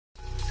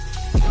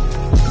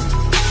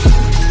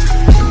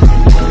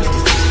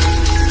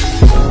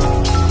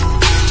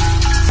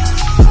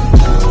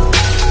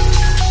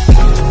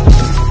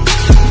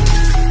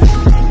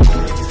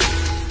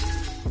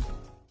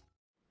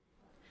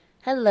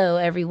Hello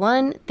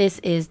everyone, this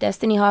is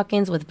Destiny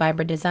Hawkins with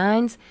Viber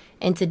Designs,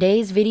 and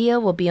today's video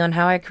will be on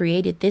how I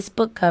created this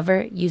book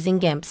cover using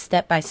Gimp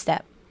step by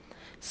step.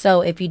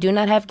 So if you do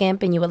not have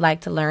Gimp and you would like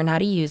to learn how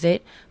to use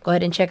it, go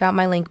ahead and check out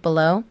my link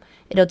below.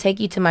 It'll take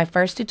you to my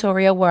first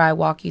tutorial where I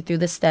walk you through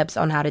the steps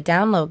on how to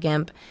download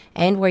Gimp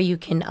and where you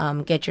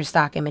can get your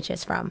stock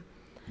images from.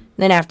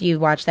 Then after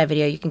you watch that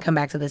video, you can come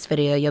back to this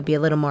video. You'll be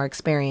a little more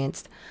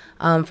experienced.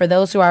 For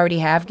those who already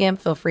have Gimp,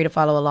 feel free to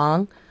follow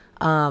along.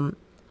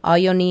 All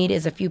you'll need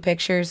is a few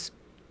pictures,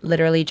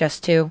 literally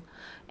just 2,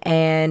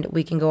 and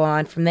we can go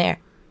on from there.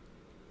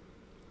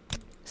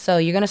 So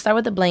you're going to start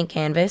with a blank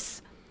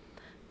canvas.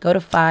 Go to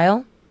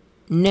File,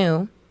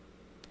 New.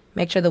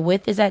 Make sure the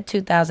width is at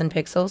 2000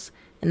 pixels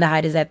and the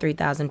height is at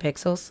 3000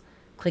 pixels.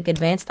 Click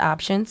Advanced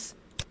Options,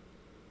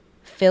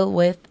 Fill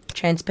with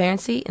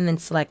Transparency, and then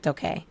select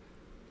OK.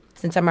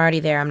 Since I'm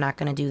already there, I'm not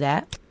going to do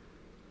that.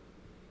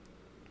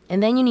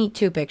 And then you need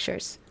 2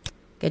 pictures.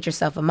 Get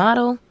yourself a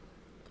model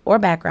or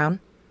background.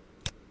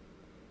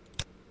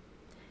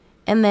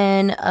 And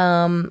then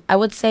I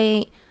would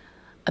say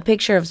a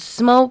picture of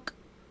smoke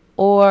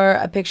or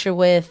a picture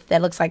with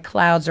that looks like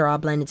clouds are all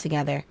blended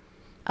together.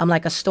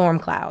 Like a storm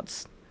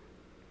clouds.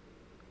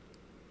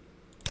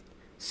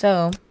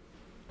 So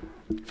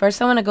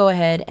first I want to go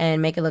ahead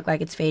and make it look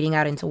like it's fading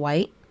out into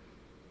white.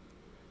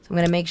 So I'm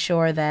going to make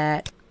sure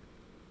that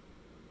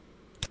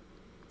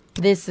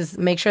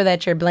make sure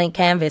that your blank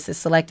canvas is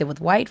selected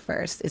with white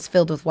first. It's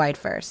filled with white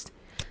first.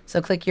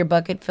 So click your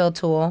bucket fill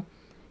tool.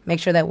 Make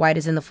sure that white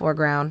is in the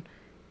foreground.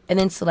 And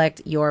then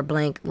select your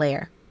blank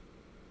layer.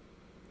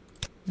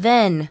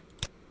 Then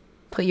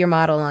put your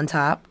model on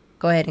top.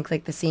 Go ahead and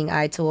click the Seeing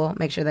Eye tool.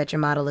 Make sure that your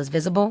model is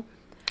visible.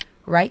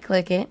 Right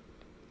click it.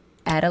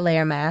 Add a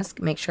layer mask.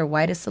 Make sure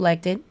white is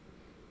selected.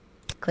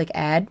 Click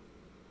Add.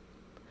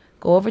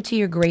 Go over to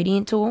your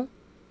gradient tool.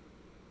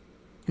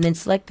 And then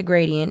select the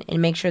gradient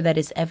and make sure that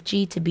it's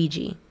FG to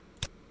BG.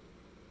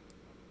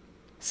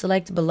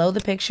 Select below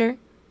the picture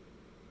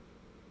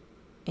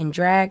and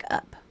drag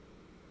up.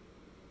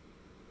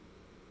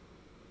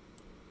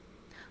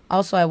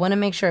 Also, I want to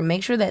make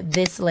sure that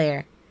this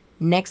layer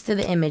next to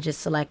the image is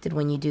selected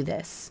when you do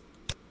this.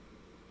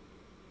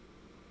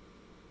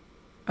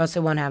 Or else it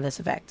won't have this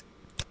effect.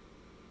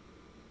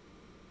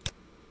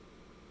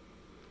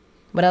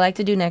 What I like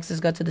to do next is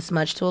go to the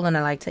smudge tool, and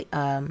I like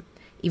to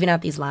even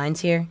out these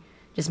lines here.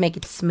 Just make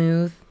it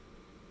smooth.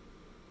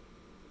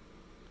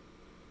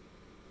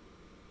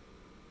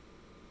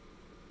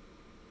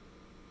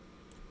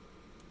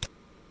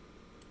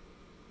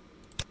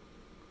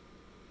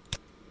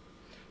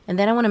 And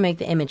then I want to make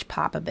the image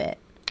pop a bit.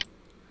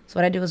 So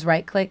what I do is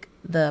right click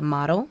the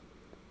model.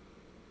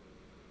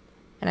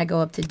 And I go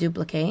up to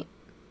duplicate.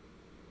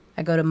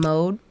 I go to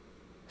mode,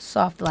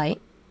 soft light.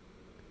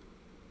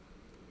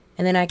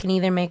 And then I can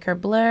either make her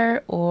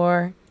blur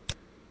or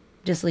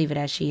just leave it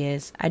as she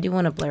is. I do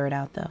want to blur it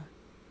out though.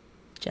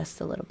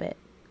 Just a little bit.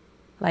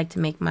 I like to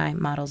make my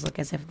models look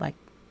as if like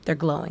they're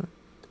glowing.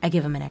 I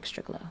give them an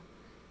extra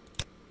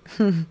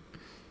glow.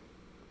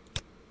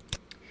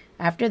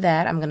 After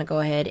that, I'm going to go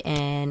ahead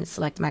and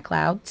select my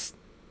clouds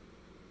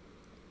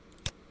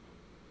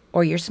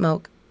or your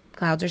smoke,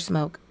 clouds or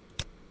smoke,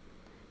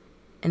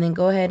 and then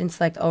go ahead and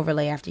select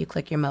overlay after you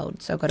click your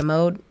mode. So go to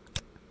mode,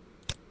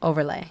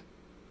 overlay,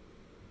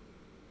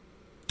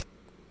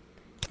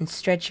 and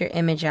stretch your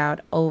image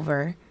out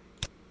over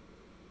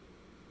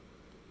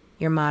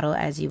your model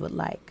as you would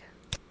like.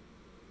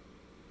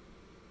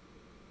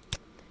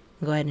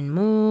 Go ahead and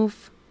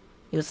move.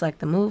 You'll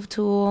select the move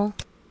tool.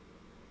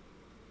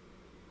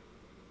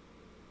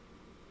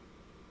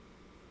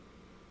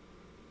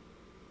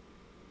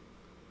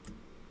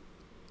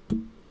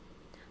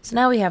 So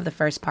now we have the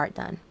first part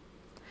done.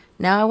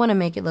 Now I want to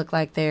make it look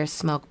like there's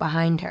smoke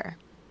behind her.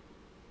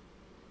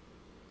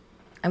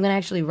 I'm going to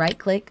actually right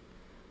click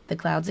the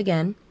clouds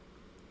again,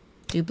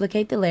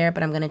 duplicate the layer,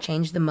 but I'm going to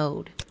change the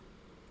mode.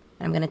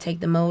 And I'm going to take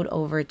the mode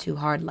over to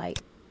hard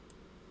light.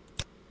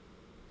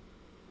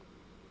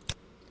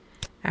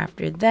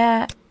 After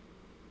that,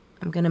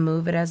 I'm going to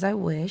move it as I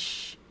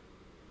wish,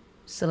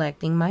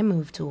 selecting my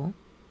move tool.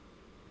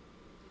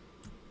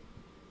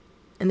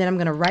 And then I'm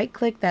going to right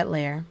click that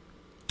layer.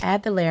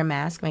 Add the layer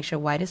mask, make sure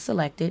white is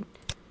selected,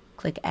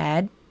 click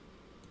Add,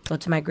 go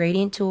to my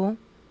gradient tool,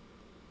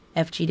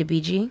 FG to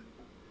BG, and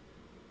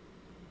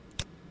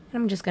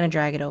I'm just going to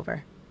drag it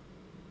over.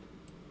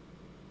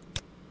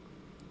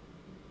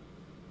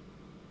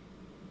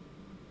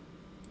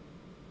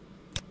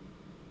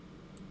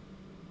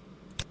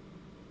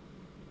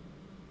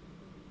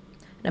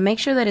 Now make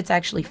sure that it's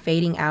actually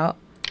fading out.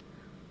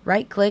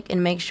 Right click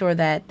and make sure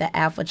that the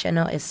alpha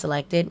channel is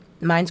selected.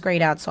 Mine's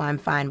grayed out, so I'm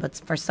fine, but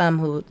for some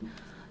who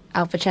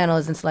alpha channel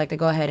isn't selected,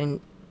 go ahead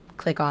and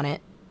click on it.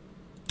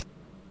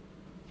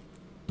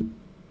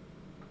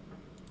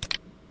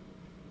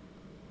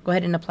 Go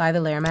ahead and apply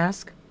the layer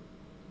mask.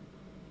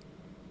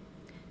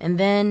 And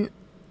then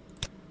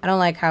I don't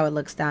like how it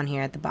looks down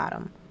here at the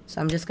bottom.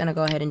 So I'm just going to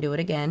go ahead and do it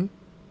again.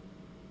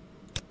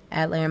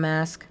 Add layer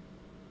mask.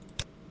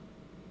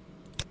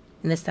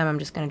 And this time I'm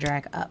just going to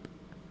drag up.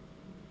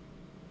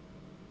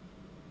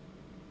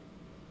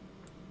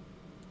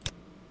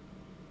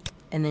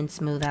 and then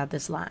smooth out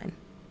this line.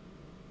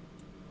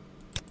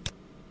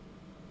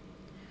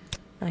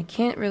 I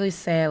can't really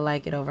say I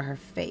like it over her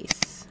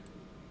face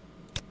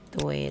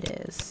the way it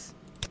is.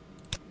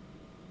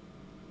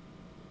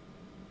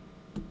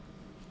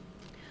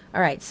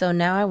 Alright, so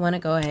now I want to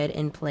go ahead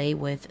and play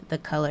with the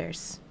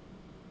colors.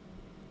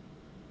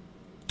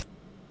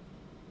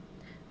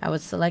 I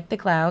would select the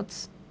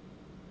clouds,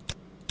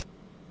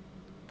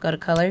 go to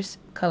colors,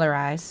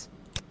 colorize,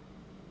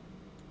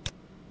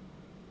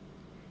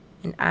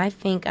 and I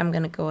think I'm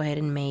going to go ahead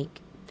and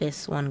make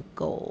this one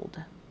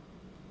gold-ish.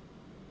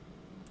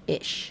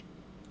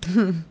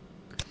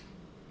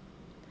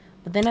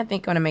 But then I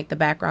think I'm going to make the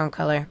background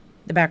color,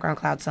 the background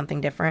cloud, something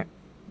different.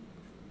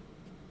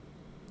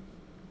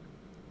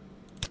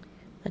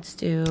 Let's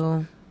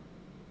do,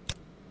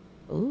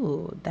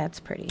 ooh, that's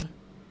pretty.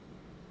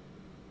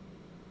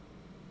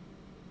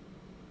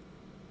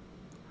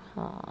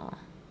 Huh.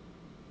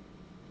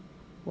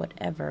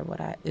 Whatever,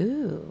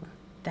 ooh,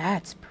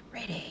 that's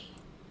pretty.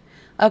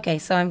 Okay,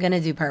 so I'm gonna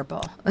do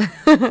purple.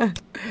 I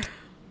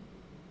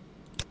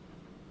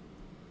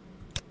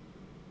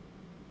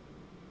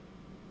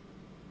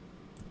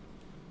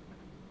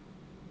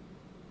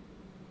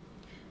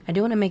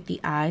do want to make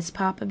the eyes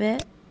pop a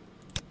bit.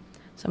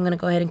 So I'm going to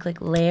go ahead and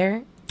click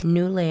Layer,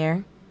 New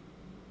Layer.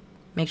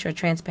 Make sure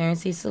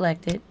Transparency is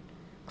selected.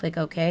 Click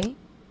OK.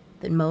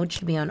 The mode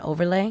should be on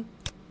Overlay.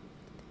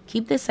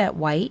 Keep this at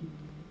white.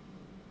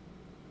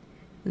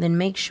 And then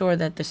make sure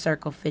that the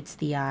circle fits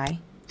the eye.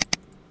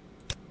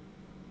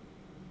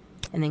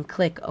 And then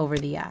click over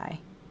the eye.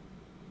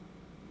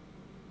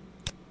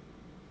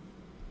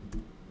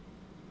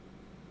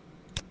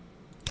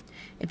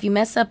 If you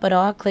mess up at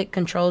all, click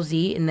Control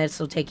Z and this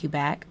will take you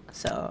back.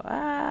 So,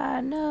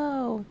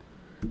 no.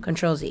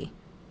 Control Z.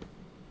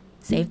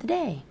 Save the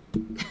day.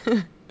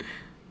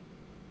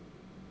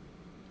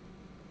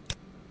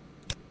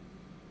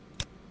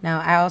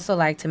 Now, I also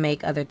like to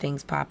make other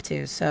things pop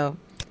too. So,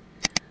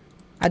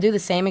 I'll do the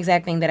same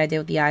exact thing that I did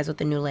with the eyes with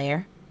the new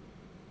layer.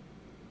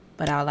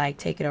 But I'll like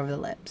take it over the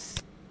lips.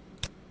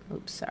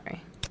 Oops,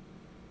 sorry.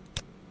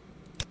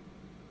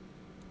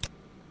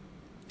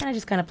 And I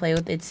just kind of play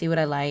with it, see what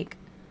I like.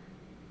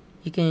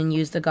 You can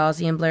use the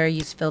Gaussian blur,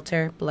 use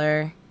filter,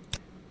 blur.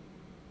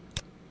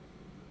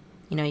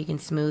 You know, you can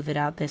smooth it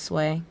out this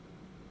way.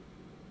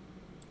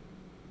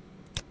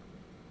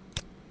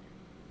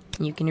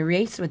 And you can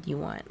erase what you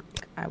want.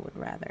 I would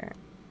rather,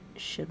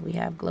 should we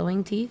have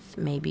glowing teeth?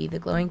 Maybe the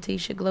glowing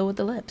teeth should glow with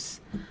the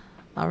lips.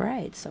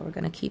 Alright, so we're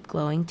going to keep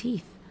glowing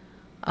teeth.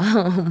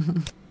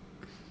 Then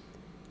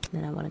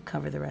I want to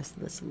cover the rest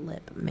of this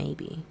lip,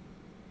 maybe.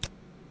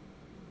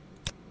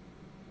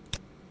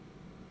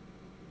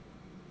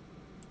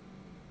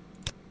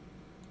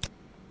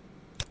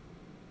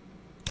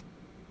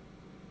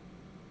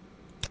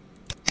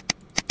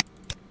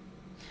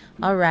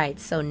 Alright,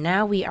 so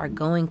now we are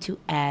going to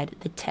add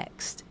the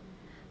text.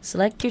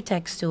 Select your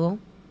text tool.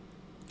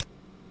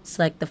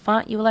 Select the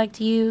font you would like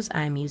to use.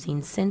 I'm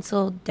using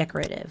Stencil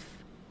Decorative.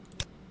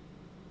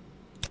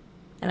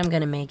 And I'm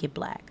going to make it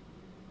black.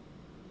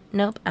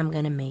 Nope, I'm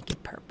going to make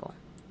it purple.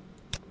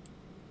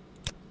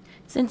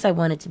 Since I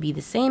want it to be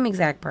the same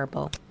exact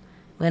purple,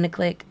 I'm going to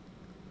click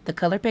the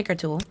color picker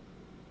tool.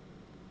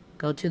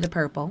 Go to the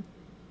purple.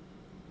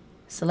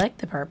 Select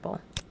the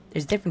purple.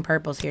 There's different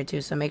purples here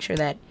too, so make sure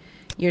that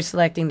you're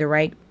selecting the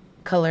right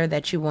color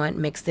that you want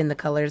mixed in the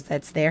colors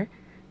that's there.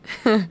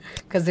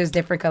 Because there's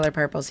different color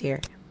purples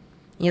here.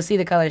 You'll see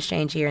the colors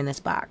change here in this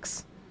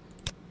box.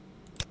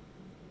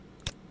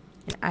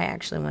 And I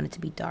actually want it to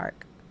be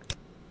dark.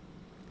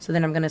 So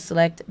then I'm going to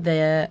select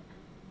the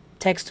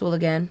text tool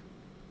again.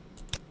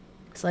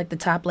 Select the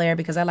top layer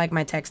because I like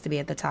my text to be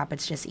at the top.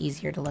 It's just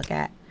easier to look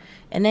at.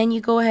 And then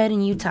you go ahead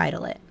and you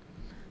title it.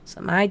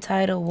 So my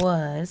title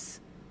was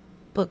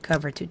Book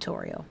Cover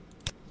Tutorial.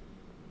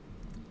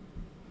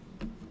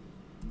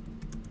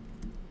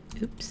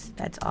 Oops,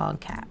 that's all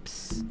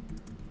caps.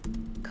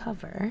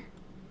 Cover.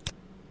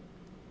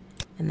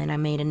 And then I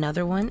made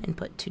another one and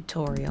put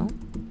tutorial.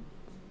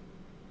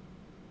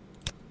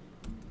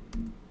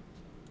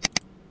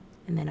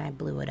 And then I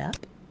blew it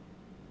up.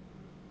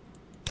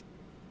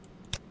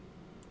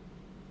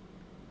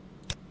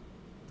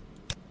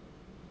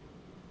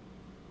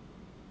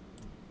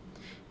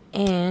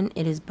 And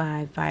it is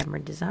by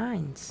Vibrant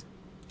Designs.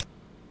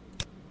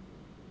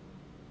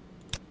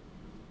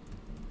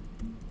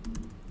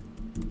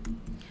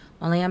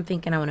 Only I'm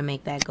thinking I want to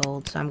make that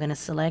gold, so I'm going to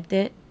select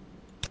it,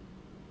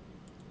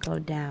 go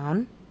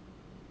down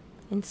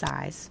in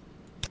size,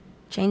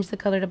 change the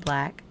color to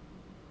black.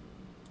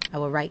 I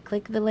will right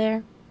click the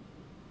layer,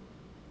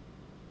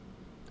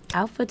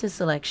 alpha to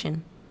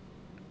selection,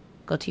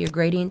 go to your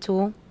gradient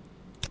tool,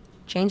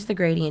 change the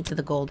gradient to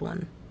the gold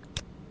one.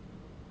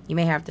 You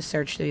may have to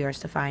search through yours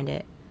to find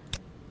it.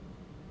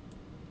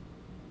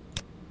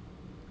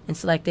 And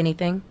select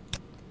anything,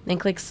 then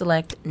click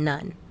select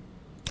none.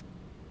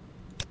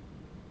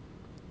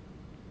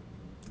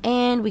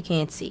 And we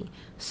can't see.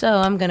 So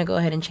I'm going to go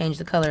ahead and change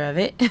the color of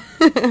it.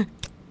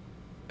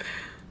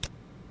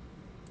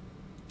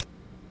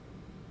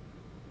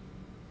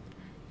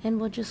 And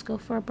we'll just go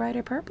for a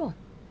brighter purple.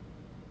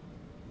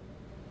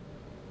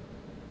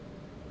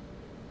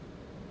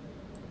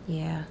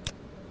 Yeah.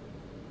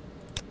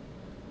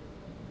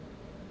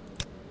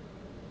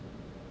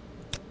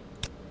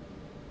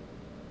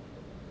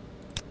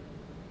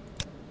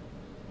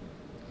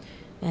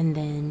 And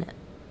then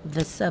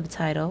the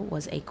subtitle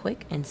was a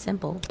quick and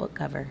simple book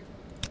cover.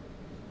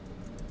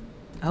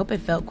 I hope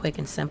it felt quick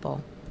and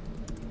simple.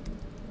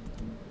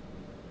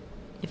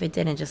 If it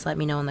didn't, just let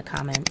me know in the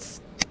comments.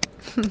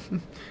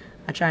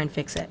 I'll try and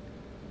fix it.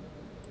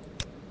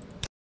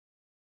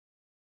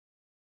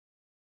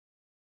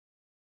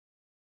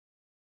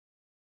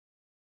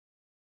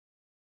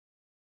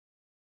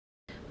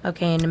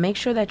 Okay, and to make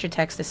sure that your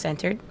text is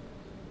centered,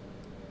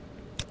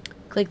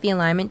 click the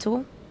alignment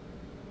tool,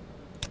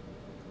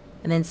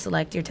 and then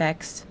select your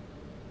text,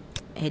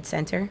 hit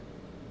center,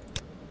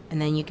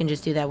 and then you can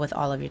just do that with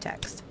all of your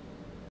text.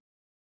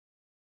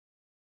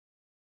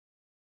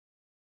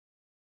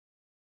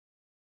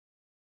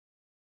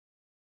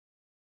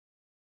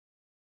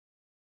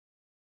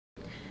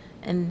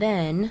 And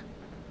then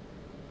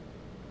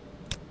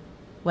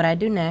what I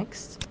do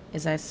next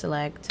is I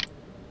select,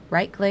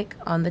 right click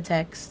on the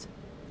text,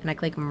 and I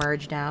click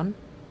merge down,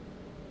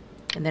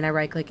 and then I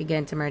right click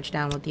again to merge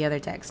down with the other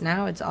text.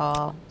 Now it's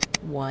all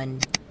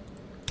one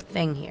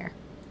thing here.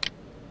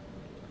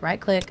 Right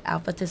click,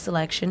 alpha to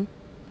selection,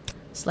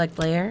 select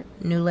layer,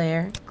 new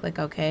layer, click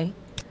OK,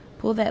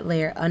 pull that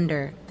layer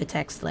under the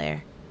text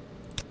layer,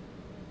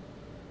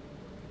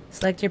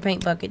 select your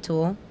paint bucket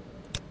tool,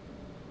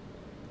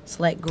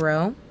 select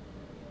grow,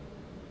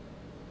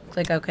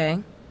 click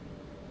OK.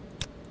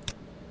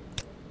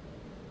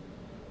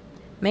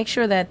 Make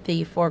sure that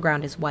the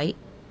foreground is white,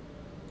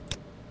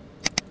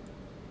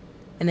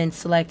 and then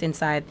select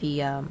inside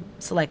the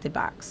selected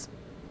box,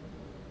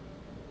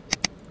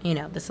 you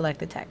know, the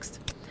selected text.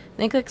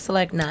 Then click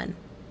select none,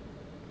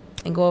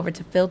 and go over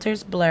to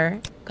filters,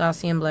 blur,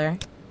 Gaussian blur.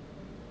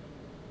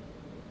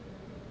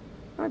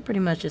 We're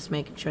pretty much just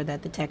making sure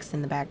that the text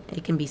in the back,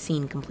 it can be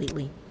seen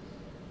completely.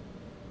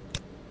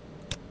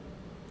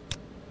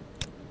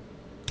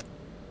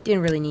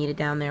 Didn't really need it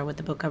down there with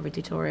the book cover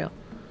tutorial,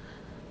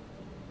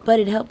 but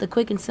it helped the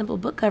quick and simple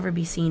book cover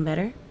be seen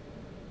better.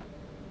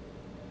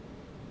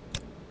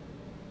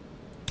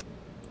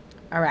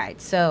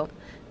 Alright, so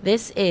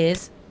this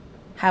is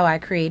how I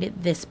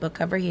created this book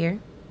cover here.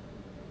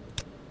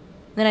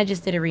 Then I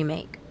just did a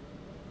remake.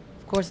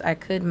 Of course, I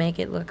could make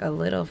it look a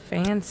little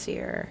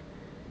fancier.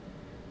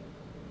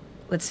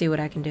 Let's see what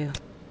I can do.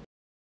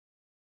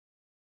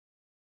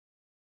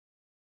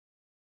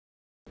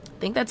 I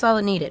think that's all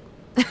it needed.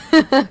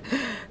 I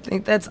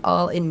think that's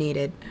all it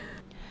needed.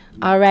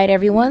 Alright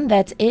everyone,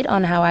 that's it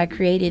on how I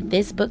created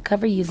this book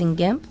cover using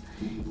Gimp.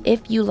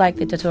 If you like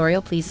the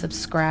tutorial, please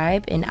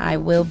subscribe, and I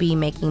will be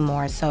making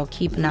more, so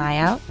keep an eye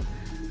out.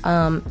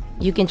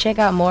 You can check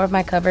out more of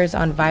my covers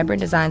on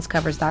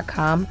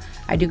vibrantdesignscovers.com.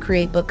 I do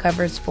create book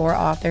covers for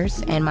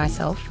authors and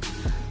myself.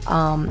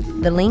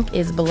 The link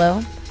is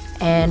below,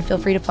 and feel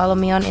free to follow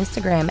me on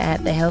Instagram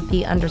at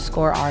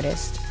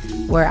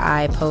thehealthy_artist, where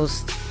I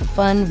post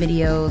fun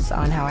videos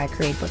on how I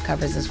create book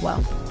covers as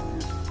well,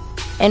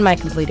 and my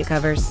completed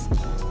covers.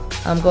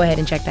 Go ahead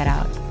and check that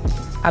out.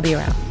 I'll be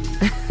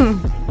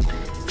around.